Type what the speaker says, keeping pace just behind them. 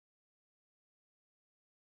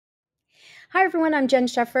Hi everyone, I'm Jen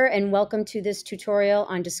Sheffer and welcome to this tutorial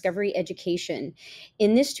on Discovery Education.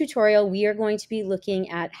 In this tutorial, we are going to be looking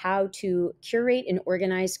at how to curate and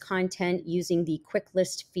organize content using the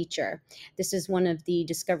QuickList feature. This is one of the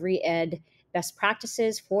Discovery Ed best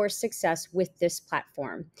practices for success with this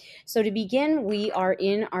platform. So to begin, we are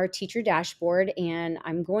in our teacher dashboard and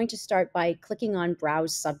I'm going to start by clicking on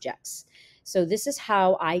Browse Subjects. So this is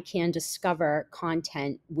how I can discover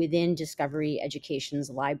content within Discovery Education's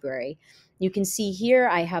library. You can see here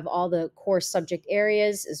I have all the core subject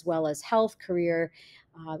areas as well as health, careers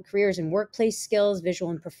and workplace skills, visual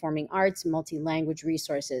and performing arts, multi-language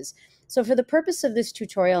resources. So for the purpose of this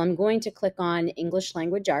tutorial, I'm going to click on English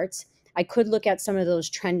language arts. I could look at some of those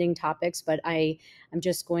trending topics, but I'm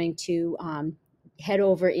just going to head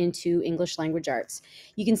over into English language arts.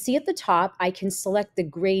 You can see at the top, I can select the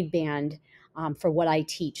grade band for what I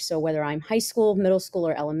teach. So whether I'm high school, middle school,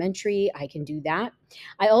 or elementary, I can do that.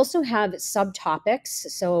 I also have subtopics,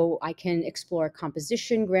 so I can explore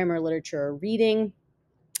composition, grammar, literature, or reading.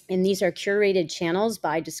 And these are curated channels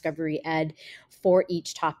by Discovery Ed for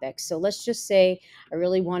each topic. So let's just say I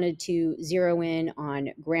really wanted to zero in on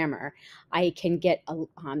grammar. I can get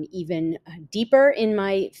even deeper in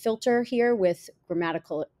my filter here with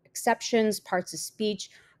grammatical exceptions, parts of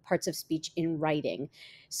speech in writing.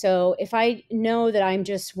 So if I know that I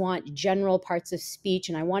just want general parts of speech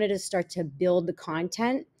and I wanted to start to build the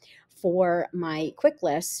content for my quick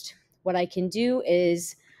list, what I can do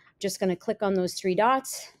is just going to click on those three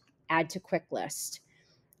dots, add to quick list.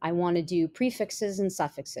 I want to do prefixes and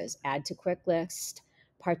suffixes, add to quick list,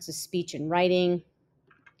 parts of speech and writing,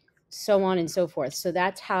 so on and so forth. So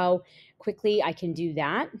that's how quickly I can do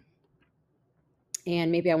that.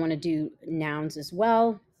 And maybe I want to do nouns as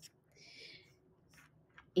well.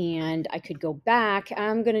 And I could go back.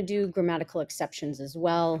 I'm going to do grammatical exceptions as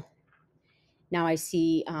well. Now I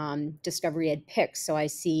see Discovery Ed picks. So I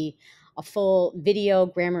see a full video,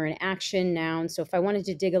 grammar and action, noun. So if I wanted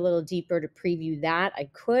to dig a little deeper to preview that, I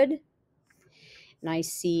could. And I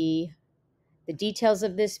see the details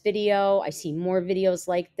of this video. I see more videos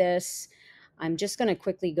like this. I'm just going to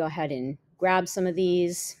quickly go ahead and grab some of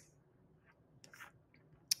these.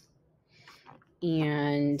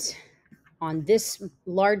 And on this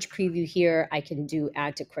large preview here, I can do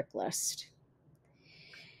add to quick list.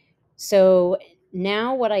 So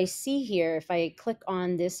now what I see here, if I click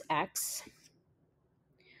on this X,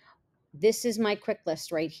 this is my quick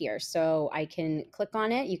list right here. So I can click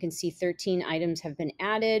on it. You can see 13 items have been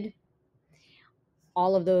added.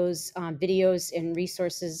 All of those videos and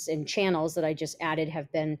resources and channels that I just added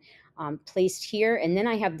have been placed here. And then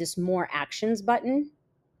I have this more actions button.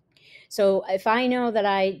 So if I know that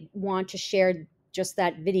I want to share just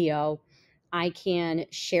that video, I can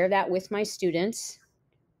share that with my students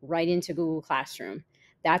right into Google Classroom.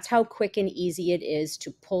 That's how quick and easy it is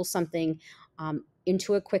to pull something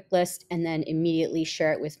into a quick list and then immediately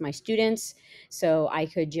share it with my students. So I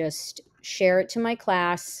could just share it to my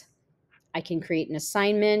class. I can create an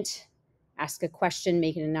assignment, ask a question,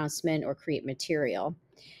 make an announcement, or create material.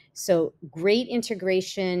 So great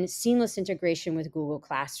integration, seamless integration with Google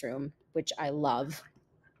Classroom, which I love.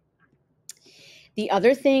 The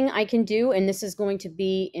other thing I can do, and this is going to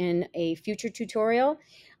be in a future tutorial,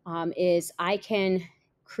 is I can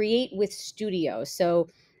create with Studio. So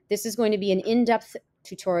this is going to be an in-depth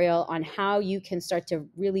tutorial on how you can start to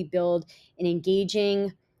really build an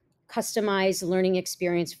engaging, customized learning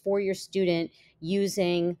experience for your student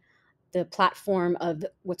using the platform of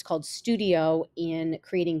what's called Studio in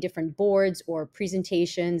creating different boards or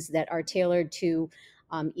presentations that are tailored to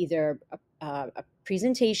either a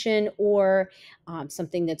presentation or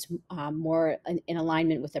something that's more in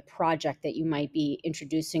alignment with a project that you might be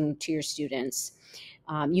introducing to your students.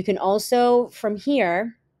 You can also, from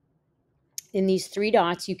here, in these three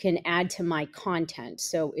dots, you can add to my content.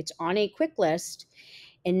 So it's on a quick list.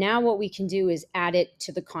 And now what we can do is add it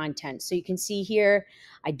to the content. So you can see here,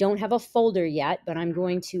 I don't have a folder yet, but I'm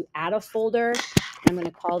going to add a folder. I'm going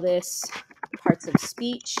to call this parts of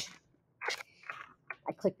speech.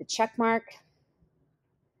 I click the check mark.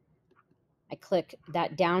 I click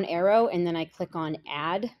that down arrow, and then I click on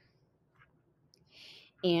add.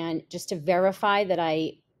 And just to verify that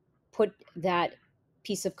I put that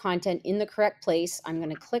piece of content in the correct place, I'm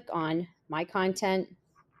going to click on my content.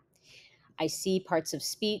 I see parts of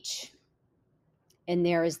speech, and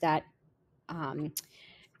there is that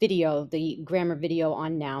video, the grammar video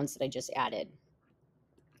on nouns that I just added.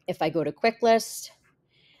 If I go to quick list,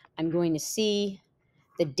 I'm going to see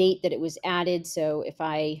the date that it was added. So if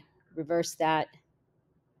I reverse that,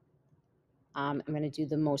 I'm going to do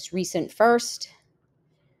the most recent first.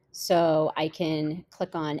 So I can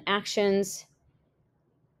click on actions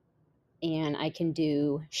and I can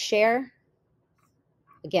do share.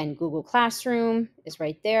 Again, Google Classroom is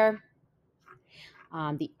right there.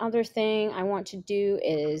 The other thing I want to do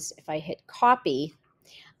is if I hit copy,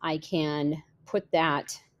 I can put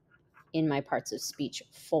that in my parts of speech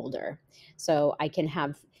folder. So I can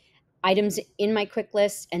have items in my quick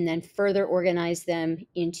list and then further organize them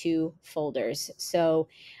into folders. So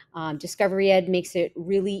Discovery Ed makes it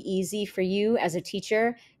really easy for you as a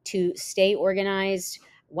teacher to stay organized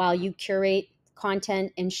while you curate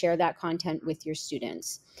content and share that content with your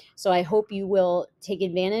students. So I hope you will take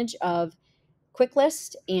advantage of quick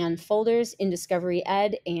list and folders in Discovery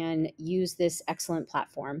Ed and use this excellent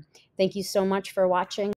platform. Thank you so much for watching.